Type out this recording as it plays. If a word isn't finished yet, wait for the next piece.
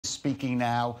speaking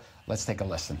now. Let's take a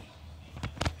listen.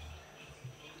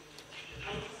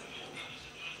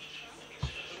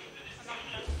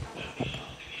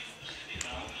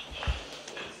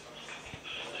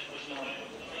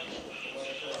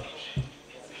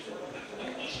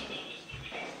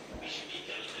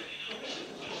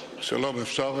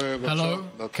 Hello,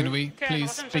 can we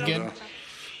please begin?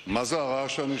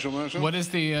 What is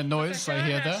the noise I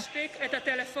hear there?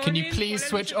 Can you please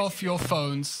switch off your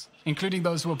phones, including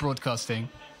those who are broadcasting?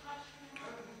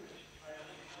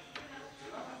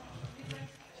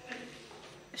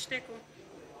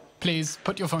 Please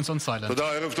put your phones on silent.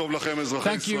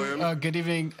 Thank you. Good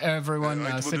evening,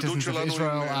 everyone, citizens of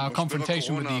Israel. Our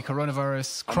confrontation with the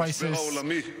coronavirus crisis,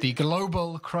 the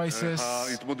global crisis,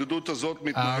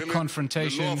 our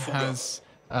confrontation has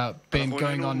been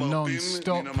going on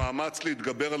non-stop.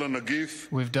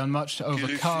 We've done much to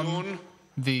overcome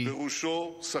the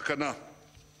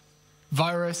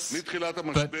virus,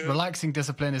 but relaxing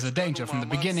discipline is a danger. From the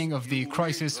beginning of the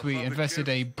crisis, we invested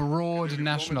a broad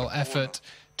national effort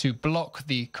to block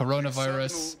the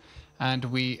coronavirus, and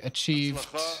we achieved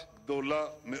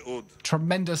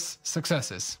tremendous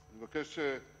successes.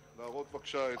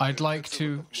 I'd like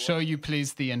to show you,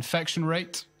 please, the infection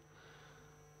rate.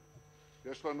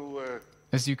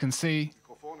 As you can see,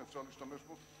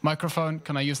 microphone,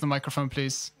 can I use the microphone,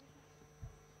 please?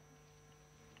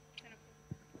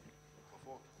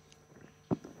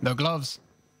 No gloves.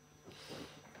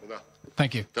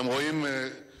 Thank you.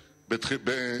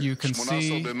 You can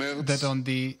see that on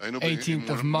the 18th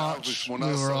of March, we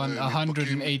were on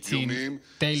 118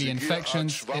 daily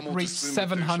infections. It reached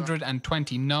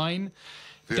 729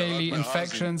 daily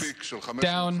infections,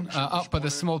 down, up with a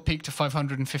small peak to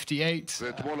 558.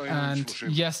 And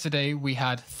yesterday we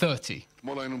had 30.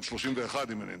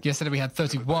 Yesterday we had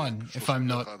 31, if I'm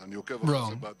not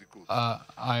wrong.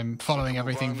 I'm following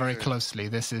everything very closely.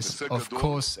 This is, of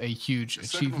course, a huge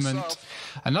achievement.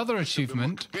 Another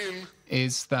achievement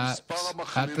is that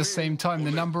at the same time,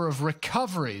 the number of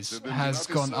recoveries has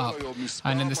gone up.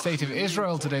 And in the state of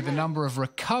Israel today, the number of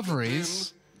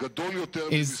recoveries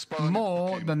is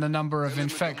more than the number of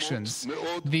infections.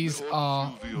 These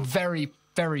are very,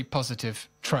 very positive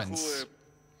trends.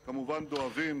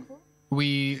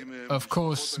 We, of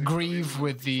course, grieve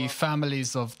with the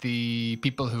families of the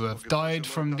people who have died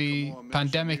from the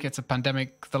pandemic. It's a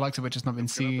pandemic the likes of which has not been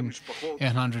seen in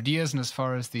 100 years. And as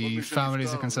far as the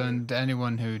families are concerned,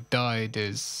 anyone who died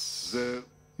is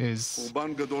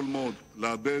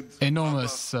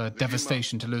enormous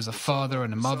devastation. To lose a father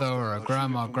and a mother or a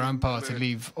grandma, grandpa, to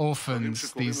leave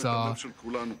orphans. These are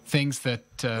things that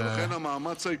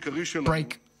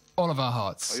break all of our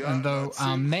hearts. And though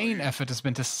our main effort has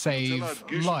been to save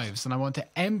lives, and I want to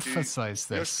emphasize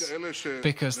this,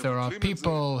 because there are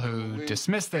people who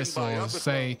dismiss this or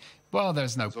say, well,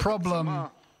 there's no problem,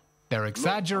 they're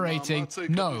exaggerating.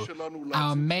 No,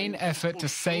 our main effort to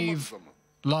save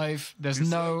life, there's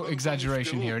no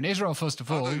exaggeration here. In Israel, first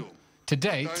of all, to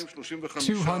date,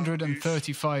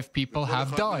 235 people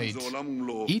have died.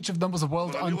 Each of them was a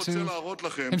world unto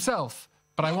himself.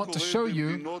 But I want to show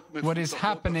you what is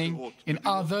happening in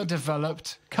other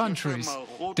developed countries.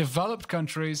 Developed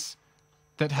countries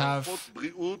that have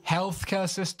healthcare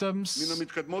systems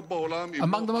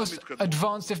among the most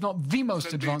advanced, if not the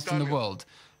most advanced in the world.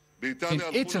 In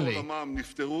Italy,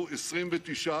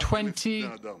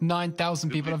 29,000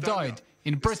 people have died.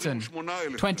 In Britain,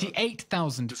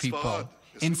 28,000 people.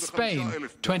 In Spain,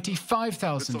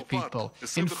 25,000 people.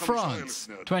 In France,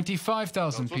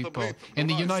 25,000 people. In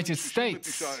the United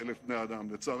States,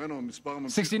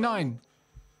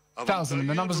 69,000, and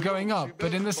the number's going up.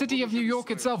 But in the city of New York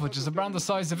itself, which is around the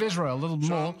size of Israel, a little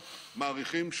more,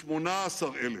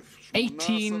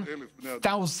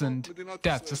 18,000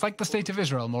 deaths. It's like the state of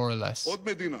Israel, more or less.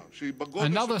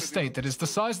 Another state that is the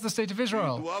size of the state of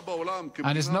Israel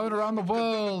and is known around the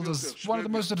world as one of the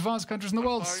most advanced countries in the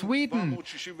world, Sweden,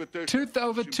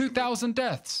 over 2,000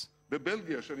 deaths.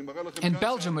 In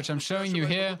Belgium, which I'm showing you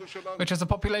here, which has a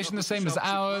population the same as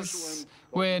ours,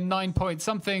 we're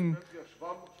 9-point-something,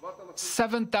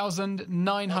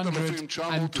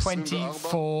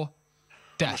 7,924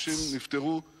 deaths,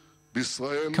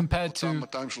 compared to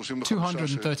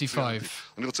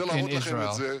 235 in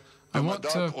Israel. I want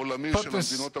to put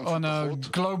this on a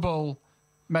global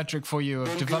metric for you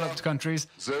of developed countries.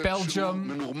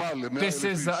 Belgium, this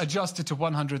is adjusted to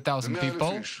 100,000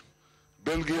 people.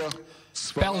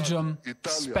 Belgium,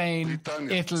 Spain,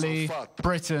 Italy,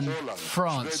 Britain,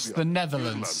 France, the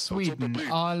Netherlands, Sweden,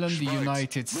 Ireland, the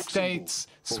United States,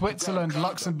 Switzerland,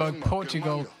 Luxembourg,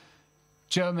 Portugal,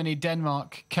 Germany,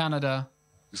 Denmark, Canada,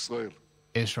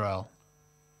 Israel.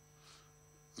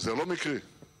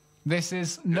 This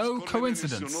is no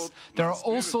coincidence. There are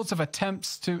all sorts of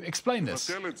attempts to explain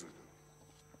this,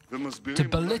 to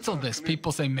belittle this.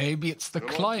 People say maybe it's the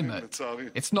climate.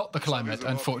 It's not the climate,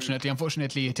 unfortunately.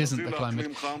 Unfortunately, it isn't the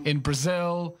climate. In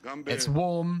Brazil, it's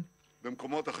warm.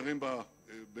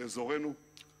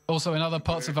 Also in other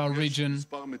parts of our region,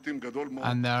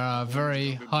 and there are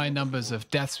very high numbers of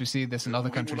deaths. We see this in other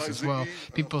countries as well.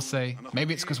 People say,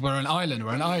 maybe it's because we're an island.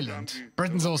 We're an island.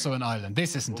 Britain's also an island.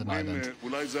 This isn't an island.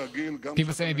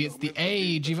 People say maybe it's the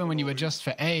age, even when you adjust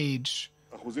for age.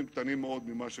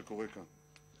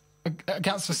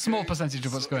 Accounts for a small percentage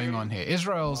of what's going on here.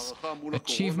 Israel's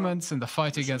achievements in the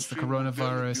fight against the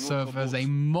coronavirus serve as a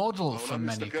model for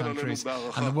many countries,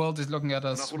 and the world is looking at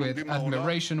us with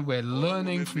admiration. We're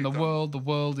learning from the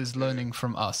world is learning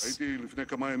from us.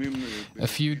 A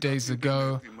few days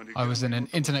ago, I was in an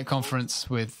internet conference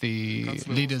with the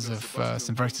leaders of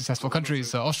some very successful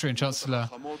countries. Austrian Chancellor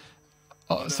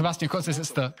Sebastian Kurz says it's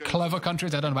the clever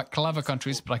countries. I don't know about clever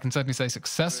countries, but I can certainly say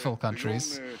successful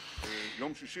countries.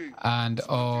 And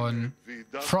on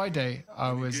Friday,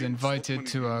 I was invited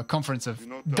to a conference of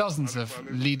dozens of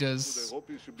leaders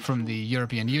from the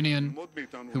European Union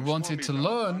who wanted to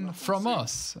learn from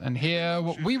us and hear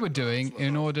what we were doing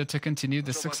in order to continue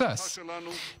this success.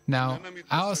 Now,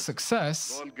 our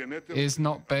success is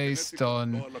not based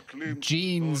on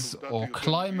genes or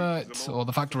climate or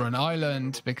the fact we're an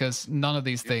island, because none of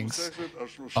these things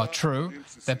are true.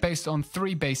 They're based on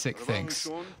three basic things.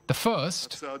 The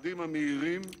first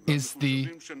is the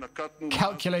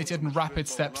calculated and rapid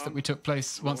steps that we took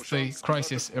place once the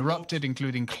crisis erupted,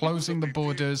 including closing the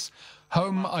borders,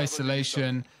 home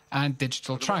isolation, and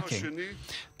digital tracking.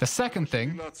 The second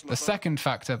thing, the second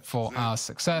factor for our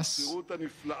success,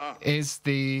 is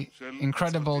the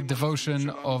incredible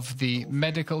devotion of the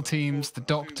medical teams, the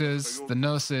doctors, the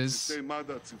nurses,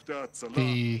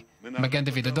 the Magen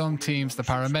David Adom teams, the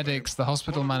paramedics, the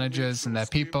hospital managers and their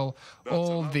people,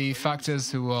 all the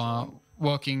factors who are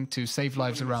working to save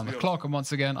lives around the clock. And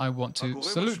once again, I want to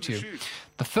salute you.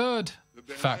 The third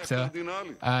factor,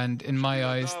 and in my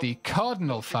eyes, the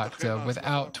cardinal factor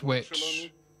without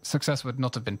which success would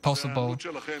not have been possible,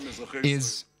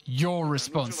 is your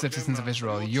response, citizens of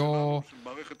Israel, your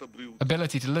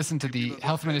ability to listen to the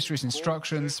health ministry's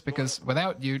instructions, because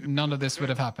without you, none of this would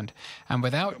have happened. And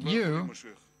without you,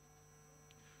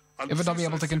 it would not be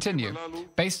able to continue.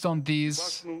 Based on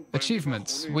these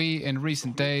achievements, we in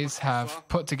recent days have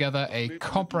put together a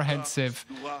comprehensive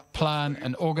plan,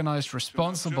 an organized,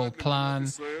 responsible plan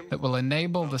that will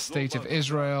enable the state of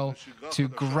Israel to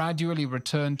gradually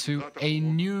return to a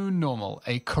new normal,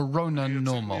 a corona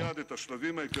normal.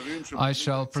 I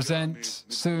shall present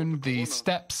soon the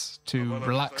steps to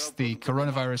relax the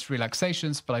coronavirus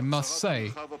relaxations, but I must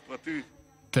say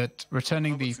that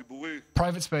returning the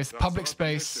private space, public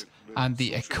space, and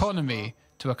the economy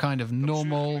to a kind of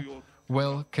normal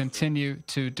will continue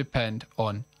to depend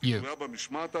on you.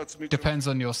 Depends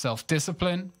on your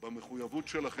self-discipline,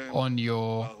 on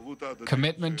your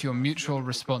commitment, your mutual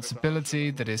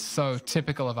responsibility that is so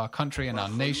typical of our country and our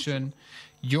nation,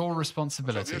 your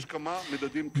responsibility.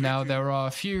 Now, there are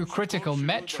a few critical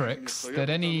metrics that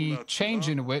any change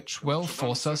in which will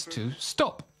force us to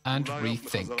stop and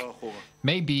rethink,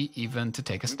 maybe even to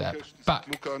take a step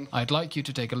back. I'd like you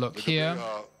to take a look here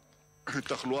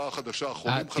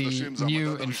at the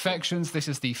new infections. This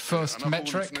is the first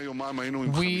metric.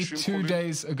 We 2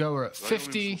 days ago were at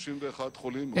 50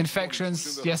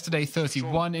 infections, yesterday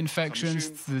 31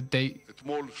 infections, the day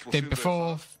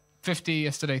before 50,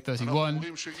 yesterday 31.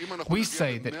 We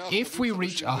say that if we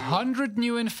reach 100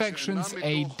 new infections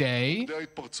a day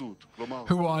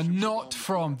who are not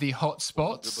from the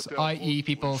hotspots, i.e.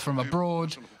 people from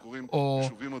abroad or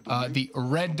the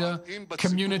red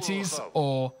communities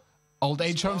or old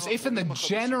age homes, if in the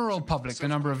general public the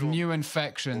number of new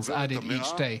infections added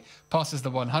each day passes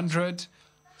the 100,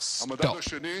 stop.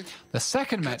 The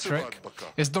second metric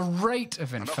is the rate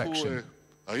of infection.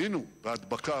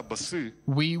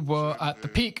 We were at the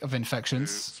peak of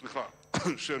infections.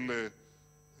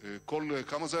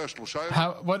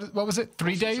 What was it?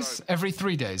 3 days? Every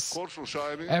 3 days.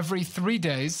 Every 3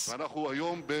 days.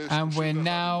 And we're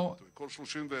now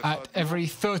at every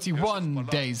 31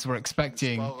 days. We're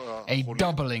expecting a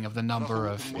doubling of the number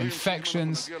of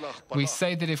infections. We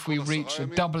say that if we reach a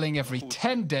doubling every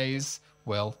 10 days,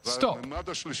 will stop.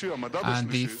 And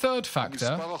the third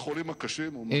factor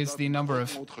is the number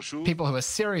of people who are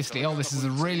seriously ill. This is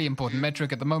a really important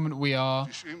metric. At the moment, we are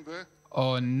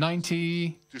on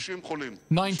 90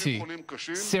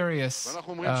 serious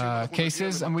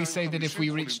cases, and we say that if we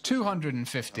reach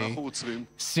 250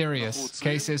 serious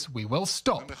cases, we will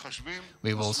stop.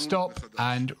 We will stop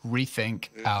and rethink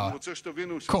our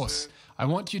course. I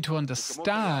want you to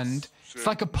understand, it's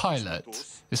like a pilot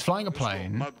is flying a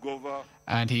plane,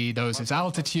 and he knows its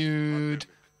altitude,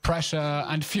 pressure,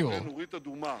 and fuel.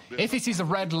 If he sees a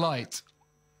red light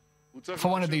for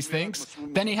one of these things,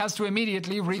 then he has to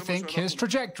immediately rethink his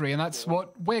trajectory, and that's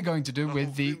what we're going to do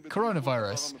with the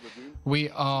coronavirus. We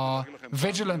are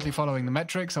vigilantly following the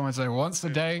metrics. I want to say once a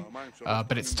day,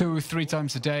 but it's 2-3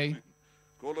 times a day,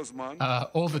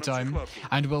 all the time,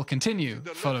 and we'll continue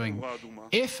following.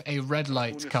 If a red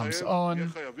light comes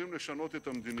on,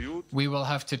 we will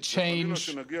have to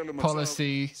change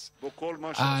policies,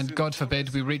 and God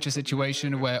forbid we reach a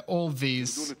situation where all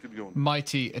these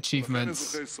mighty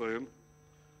achievements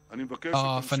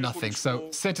are for nothing. So,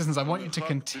 citizens, I want you to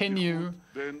continue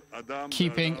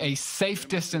keeping a safe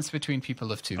distance between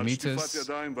people of 2 meters,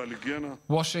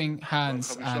 washing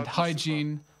hands and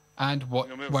hygiene, and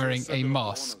wearing a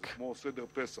mask.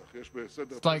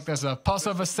 It's like there's a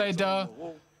Passover Seder,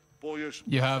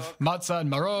 you have matzah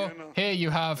and maror. Here you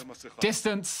have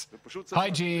distance,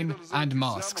 hygiene, and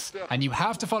masks. And you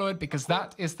have to follow it because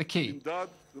that is the key.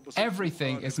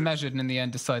 Everything is measured and in the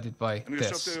end decided by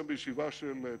this.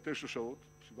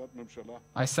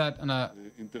 I sat in a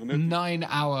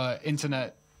 9-hour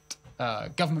internet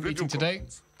government meeting today,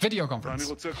 video conference.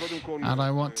 And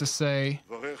I want to say,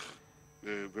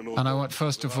 and I want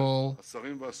first of all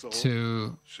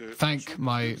to thank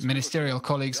my ministerial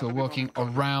colleagues who are working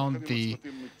around the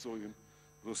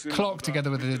clock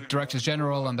together with the Directors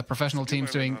General and the professional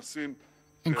teams doing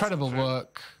incredible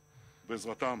work.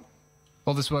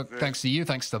 All this work thanks to you,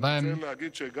 thanks to them.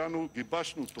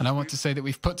 And I want to say that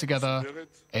we've put together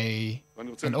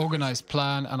an organized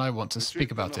plan, and I want to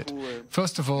speak about it.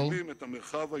 First of all,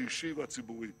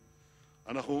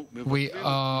 we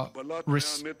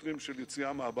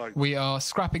are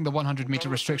scrapping the 100-meter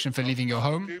restriction for leaving your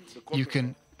home. You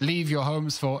can leave your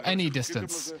homes for any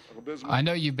distance. I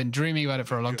know you've been dreaming about it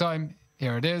for a long time.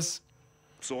 Here it is.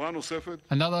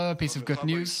 Another piece of good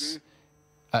news.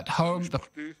 At home, the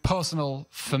personal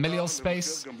familial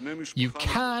space, you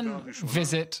can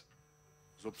visit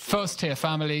first-tier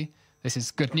family. This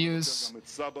is good news.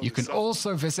 You can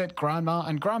also visit grandma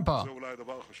and grandpa.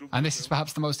 And this is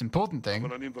perhaps the most important thing.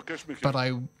 But I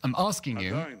am asking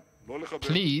you,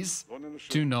 please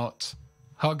do not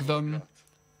hug them,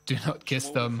 do not kiss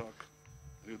them,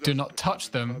 do not touch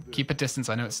them. Keep a distance.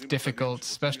 I know it's difficult,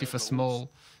 especially for small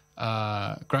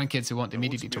grandkids who want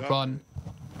immediately to run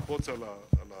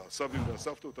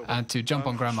and to jump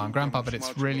on grandma and grandpa, but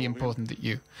it's really important that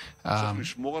you,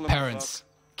 parents,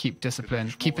 keep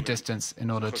discipline, keep a distance in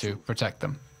order to protect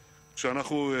them.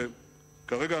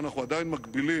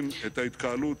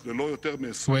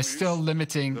 We're still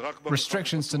limiting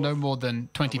restrictions to no more than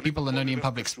 20 people and only in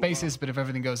public spaces, but if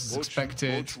everything goes as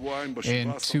expected,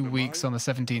 in 2 weeks on the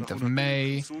 17th of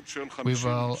May, we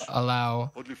will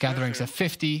allow gatherings of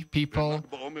 50 people.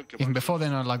 Even before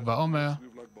then on Lag BaOmer,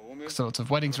 sorts of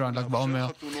weddings around Lag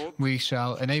BaOmer, we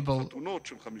shall enable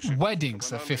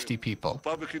weddings of 50 people.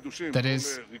 That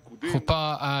is,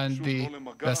 chuppah and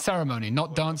the ceremony,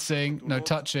 not dancing, no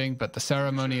touching, but the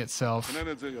ceremony itself.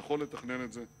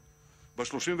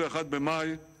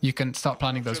 You can start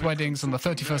planning those weddings. On the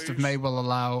 31st of May, we'll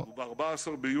allow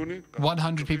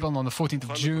 100 people, and on the 14th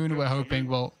of June, we're hoping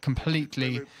we'll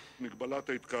completely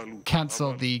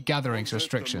cancel the gatherings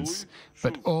restrictions.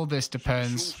 But all this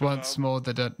depends, once more,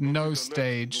 that at no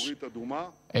stage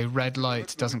a red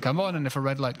light doesn't come on, and if a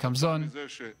red light comes on,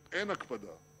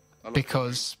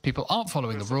 because people aren't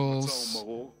following the rules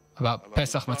about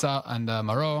Pesach, Matzah, and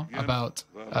Maror, about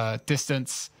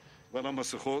distance,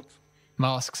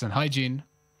 masks, and hygiene.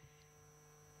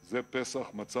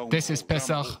 This is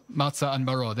Pesach, Matzah, and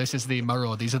Maror. This is the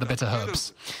Maror. These are the bitter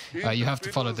herbs. You have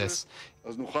to follow this.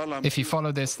 If you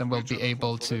follow this, then we'll be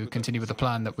able to continue with the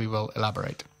plan that we will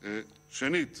elaborate.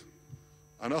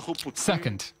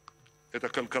 Second,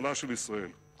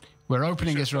 we're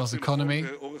opening Israel's economy.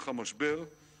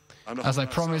 As I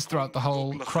promised throughout the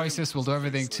whole crisis, we'll do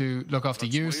everything to look after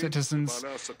you, citizens,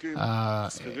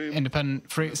 independent,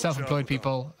 free, self-employed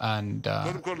people, and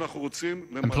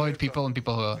employed people and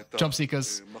people who are job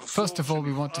seekers. First of all,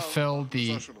 we want to fill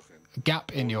the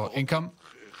gap in your income,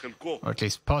 or at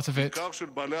least part of it,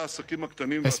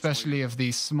 especially of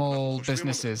these small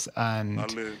businesses and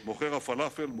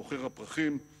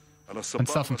and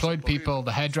self-employed people,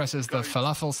 the hairdressers, the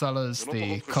falafel sellers,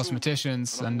 the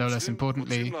cosmeticians, and no less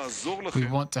importantly, we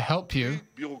want to help you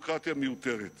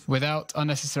without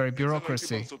unnecessary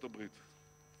bureaucracy.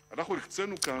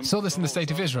 Saw this in the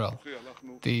state of Israel.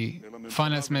 The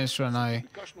finance minister and I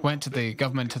went to the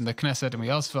government and the Knesset and we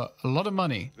asked for a lot of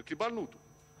money.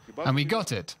 And we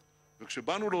got it.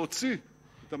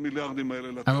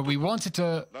 And when we wanted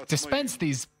to dispense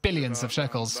these billions of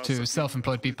shekels to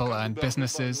self-employed people and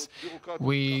businesses,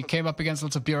 we came up against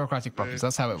lots of bureaucratic problems.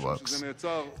 That's how it works.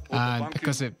 And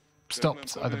because it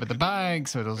stopped either with the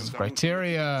banks or those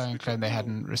criteria and claimed they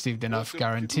hadn't received enough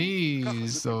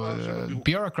guarantees or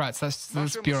bureaucrats,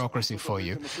 that's bureaucracy for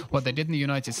you. What they did in the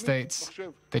United States,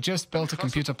 they just built a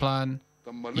computer plan.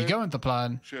 You go into the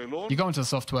plan, you go into the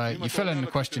software, you fill in the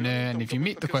questionnaire, and if you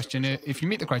meet the questionnaire, if you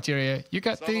meet the criteria, you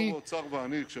get the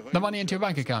money into your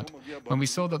bank account. When we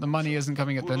saw that the money isn't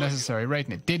coming at the necessary rate,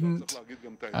 and it didn't,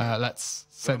 let's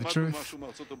say the truth,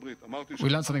 we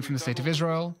learned something from the state of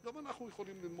Israel.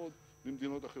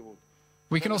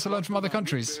 We can also learn from other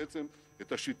countries.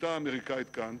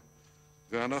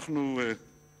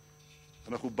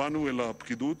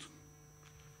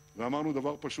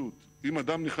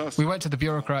 We went to the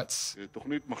bureaucrats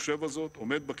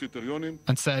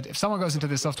and said, if someone goes into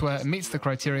this software and meets the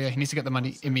criteria, he needs to get the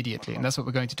money immediately. And that's what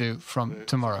we're going to do from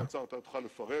tomorrow.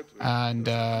 And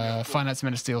Finance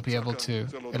Minister will be able to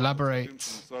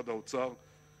elaborate.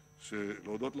 And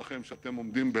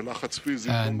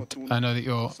I know that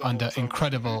you're under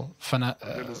incredible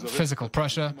physical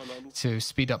pressure to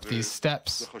speed up these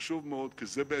steps.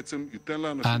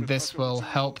 And this will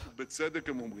help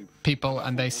people.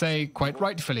 And they say, quite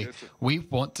rightfully, we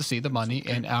want to see the money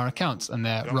in our accounts. And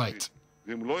they're right.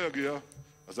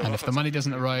 And if the money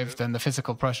doesn't arrive, then the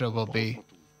physical pressure will be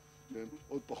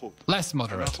less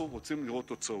moderate.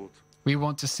 We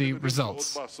want to see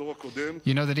results.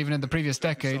 You know that even in the previous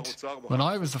decade, when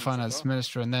I was the finance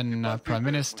minister and then prime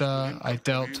minister, I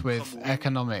dealt with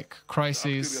economic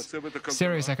crises,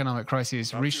 serious economic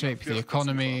crises, reshape the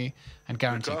economy and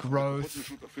guarantee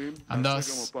growth. And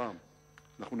thus,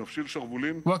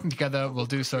 working together, we'll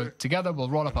do so together, we'll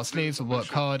roll up our sleeves, we'll work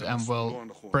hard, and we'll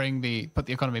put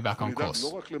the economy back on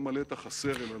course.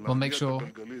 We'll make sure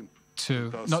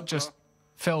to not just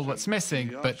fill what's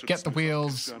missing, but get the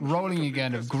wheels rolling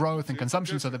again of growth and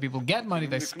consumption so that people get money,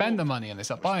 they spend the money, and they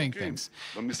start buying things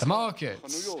at the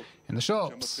markets, in the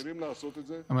shops.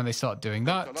 And when they start doing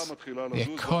that, the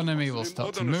economy will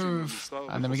start to move,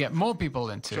 and then we get more people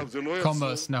into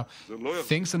commerce. Now,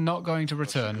 things are not going to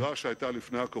return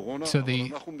to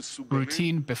the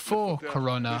routine before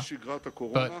Corona,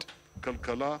 but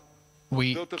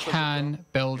we can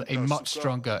build a much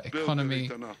stronger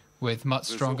economy with much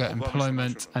stronger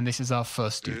employment, and this is our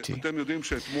first duty.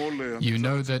 You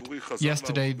know that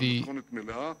yesterday the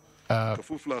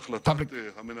public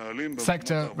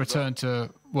sector returned to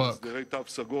work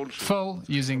full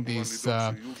using these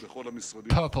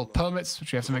purple permits,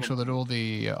 which we have to make sure that all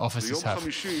the offices have.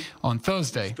 On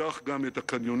Thursday,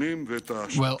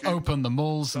 we'll open the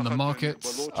malls and the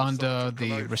markets under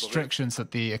the restrictions that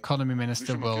the economy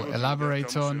minister will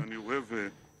elaborate on.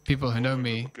 People who know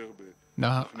me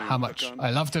know how much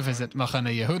I love to visit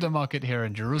Machane Yehuda market here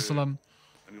in Jerusalem.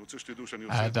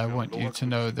 And I want you to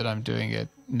know that I'm doing it,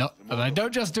 that I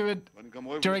don't just do it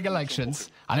during elections,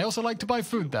 and I also like to buy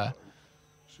food there.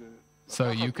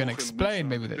 So you can explain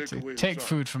maybe that to take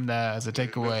food from there as a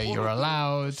takeaway, you're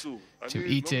allowed to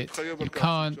eat it, you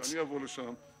can't.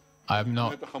 I'm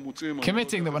not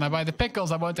committing that when I buy the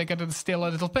pickles, I won't take it and steal a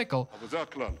little pickle.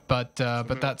 But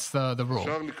that's the rule.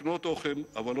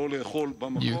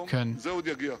 You can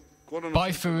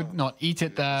buy food, not eat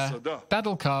it there.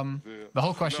 That'll come. The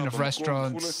whole question of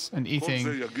restaurants and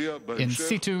eating in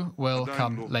situ will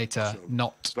come later,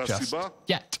 not just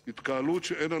yet.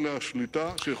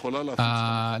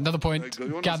 Another point,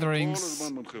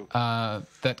 gatherings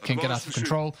that can get out of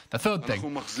control. The third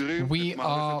thing, we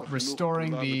are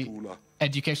restoring the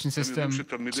education system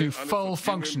to full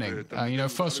functioning.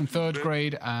 First and third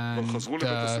grade and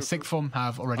sixth form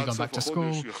have already gone back to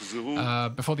school.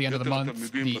 Before the end of the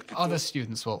month, the other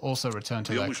students will also return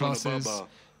to their classes.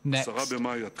 Next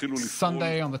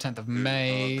Sunday, on the 10th of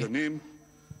May,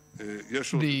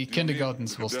 the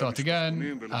kindergartens will start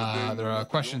again. There are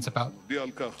questions about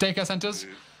daycare centers.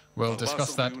 We'll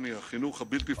discuss that on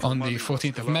the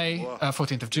 14th of May,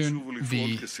 14th of June.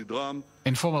 The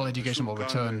informal education will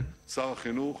return,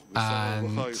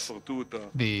 and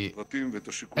the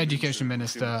education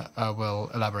minister will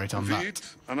elaborate on that.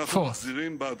 Fourth,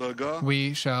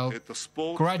 we shall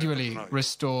gradually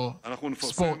restore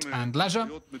sport and leisure.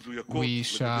 We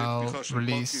shall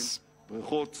release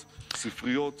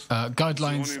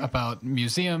guidelines about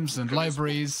museums and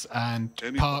libraries and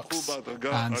parks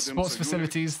and sports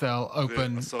facilities. They'll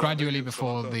open gradually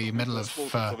before the middle of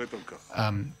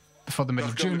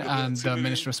June, and the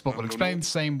Minister of Sport will explain.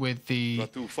 Same with the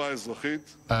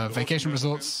vacation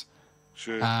resorts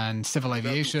and civil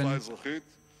aviation.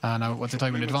 And I want to tell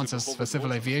you in advance, as for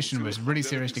civil aviation, we're really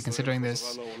seriously considering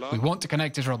this. We want to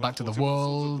connect Israel back to the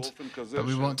world, but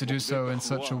we want to do so in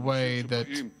such a way that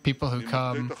people who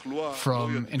come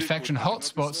from infection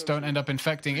hotspots don't end up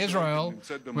infecting Israel,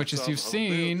 which, as you've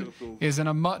seen, is in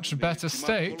a much better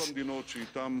state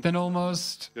than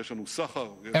almost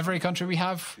every country we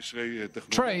have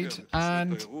trade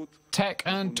and tech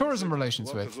and tourism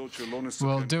relations with.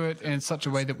 We'll do it in such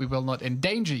a way that we will not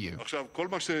endanger you.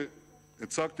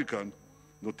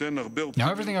 Now,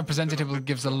 everything I've presented here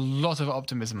gives a lot of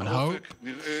optimism and hope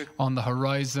on the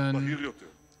horizon.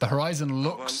 The horizon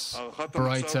looks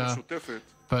brighter,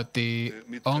 but the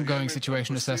ongoing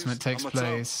situation assessment takes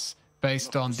place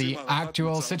based on the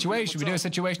actual situation. We do a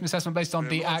situation assessment based on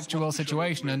the actual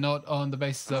situation and not on the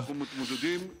basis of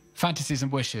fantasies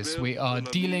and wishes. We are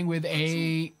dealing with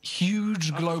a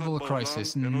huge global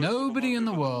crisis. Nobody in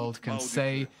the world can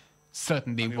say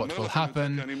certainly what will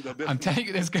happen. I'm telling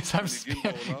you this because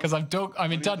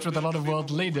I'm in touch with a lot of world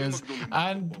leaders,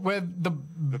 and we're the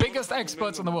biggest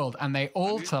experts in the world, and they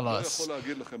all tell us,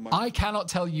 I cannot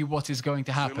tell you what is going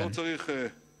to happen.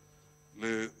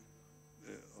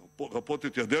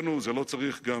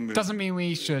 Doesn't mean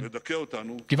we should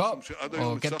give up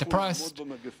or get depressed,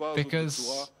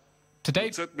 because to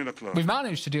date, we've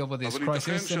managed to deal with this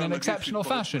crisis in an exceptional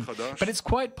fashion. But it's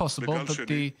quite possible that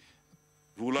the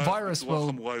virus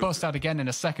will burst out again in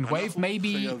a second wave,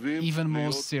 maybe even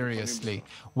more seriously.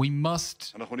 We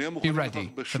must be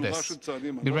ready for this.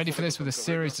 Be ready for this with a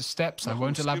series of steps. I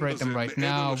won't elaborate them right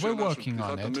now. We're working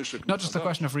on it. Not just the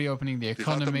question of reopening the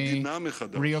economy,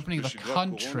 reopening the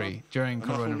country during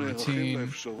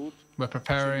COVID-19. We're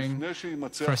preparing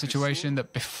for a situation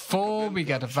that before we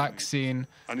get a vaccine,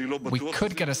 we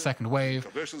could get a second wave.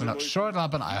 We're not sure it'll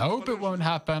happen. I hope it won't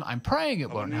happen. I'm praying it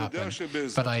won't happen.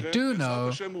 But I do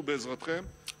know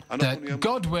that,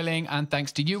 God willing, and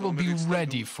thanks to you, we'll be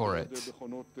ready for it.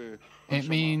 It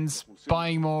means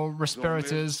buying more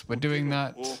respirators. We're doing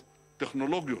that.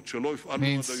 It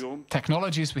means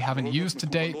technologies we haven't used to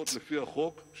date.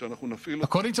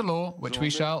 According to law, which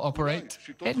we shall operate,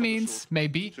 it means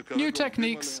maybe new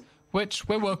techniques, which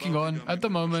we're working on at the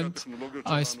moment.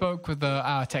 I spoke with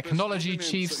our technology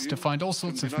chiefs to find all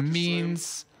sorts of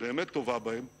means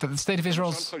that the state of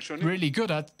Israel's really good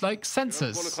at, like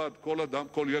sensors.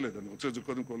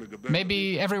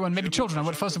 Maybe everyone, maybe children,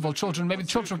 first of all children, maybe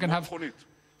children can have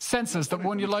sensors that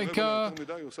warn you like a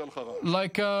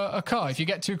car. If you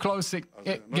get too close, it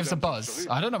gives a buzz.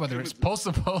 I don't know whether it's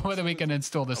possible, whether we can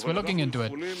install this. We're looking into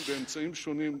it.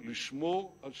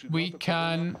 We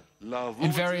can,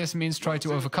 in various means, try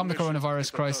to overcome the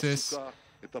coronavirus crisis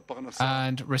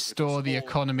and restore the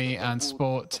economy and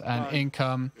sport and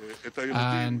income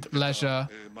and leisure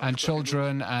and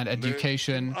children and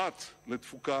education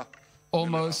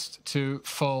almost to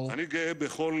full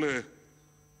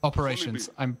operations.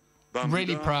 I'm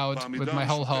really proud with my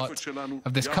whole heart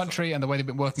of this country and the way they've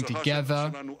been working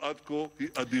together.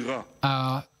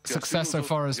 Our success so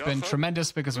far has been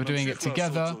tremendous because we're doing it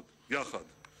together,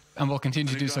 and we'll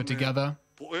continue to do so together.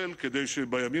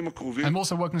 I'm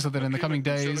also working so that in the coming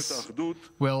days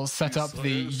we'll set up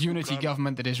the unity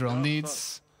government that Israel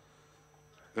needs.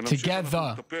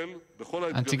 Together,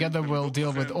 and together we'll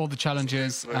deal with all the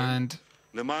challenges and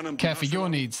care for your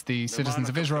needs, the citizens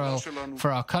of Israel,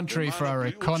 for our country, for our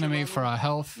economy, for our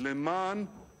health,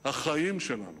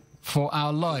 for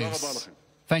our lives.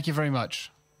 Thank you very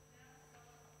much.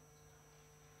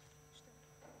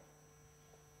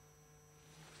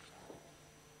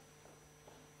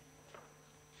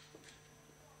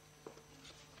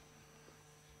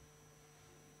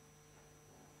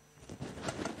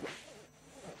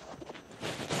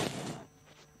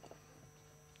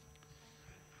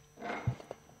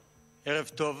 ערב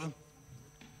טוב,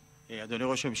 אדוני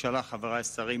ראש הממשלה, חבריי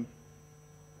השרים.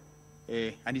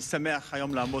 אני שמח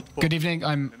היום לעמוד פה. Good evening.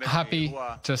 I'm happy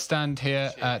to stand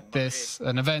here at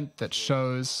an event that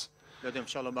shows,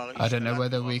 I don't know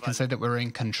whether we can say that we're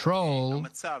in control,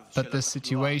 but the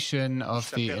situation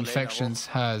of the infections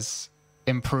has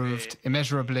improved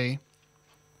immeasurably.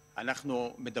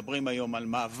 אנחנו מדברים היום על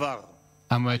מעבר.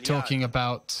 And we're talking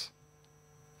about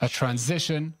a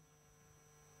transition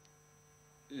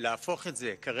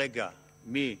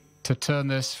to turn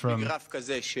this from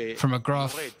a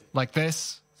graph like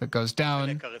this that goes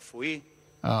down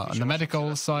on the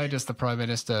medical side, as the Prime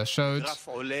Minister showed,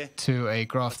 to a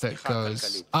graph that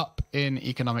goes up in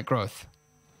economic growth.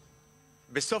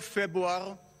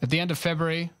 At the end of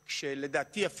February, when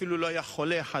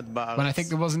I think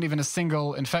there wasn't even a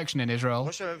single infection in Israel,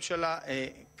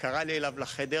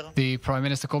 the Prime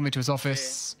Minister called me to his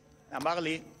office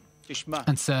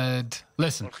and said,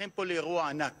 listen,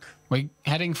 we're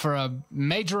heading for a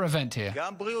major event here,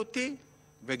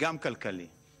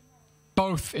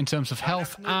 both in terms of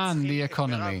health and the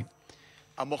economy.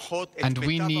 And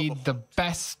we need the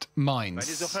best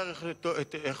minds.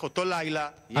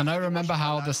 And I remember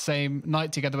how the same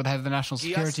night, together with the head of the National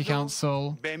Security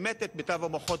Council,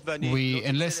 we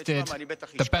enlisted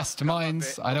the best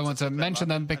minds. I don't want to mention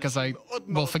them because I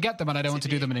will forget them and I don't want to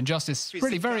do them an injustice.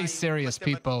 Really very serious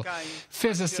people.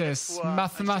 Physicists,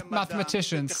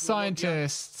 mathematicians,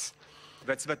 scientists,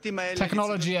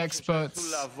 technology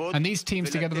experts. And these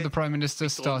teams, together with the Prime Minister,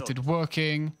 started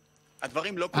working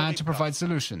and to provide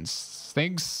solutions.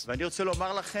 Things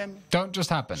don't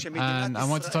just happen. And I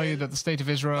want to tell you that the State of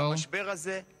Israel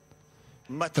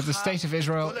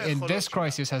in this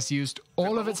crisis has used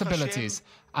all of its abilities.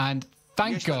 And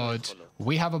thank God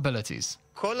we have abilities.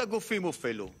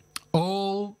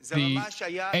 All the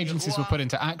agencies were put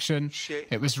into action.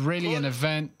 It was really an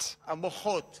event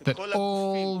that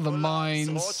all the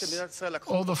minds,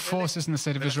 all the forces in the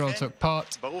State of Israel took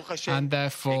part, and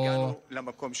therefore,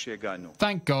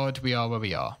 thank God we are where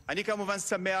we are.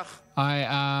 I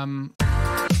am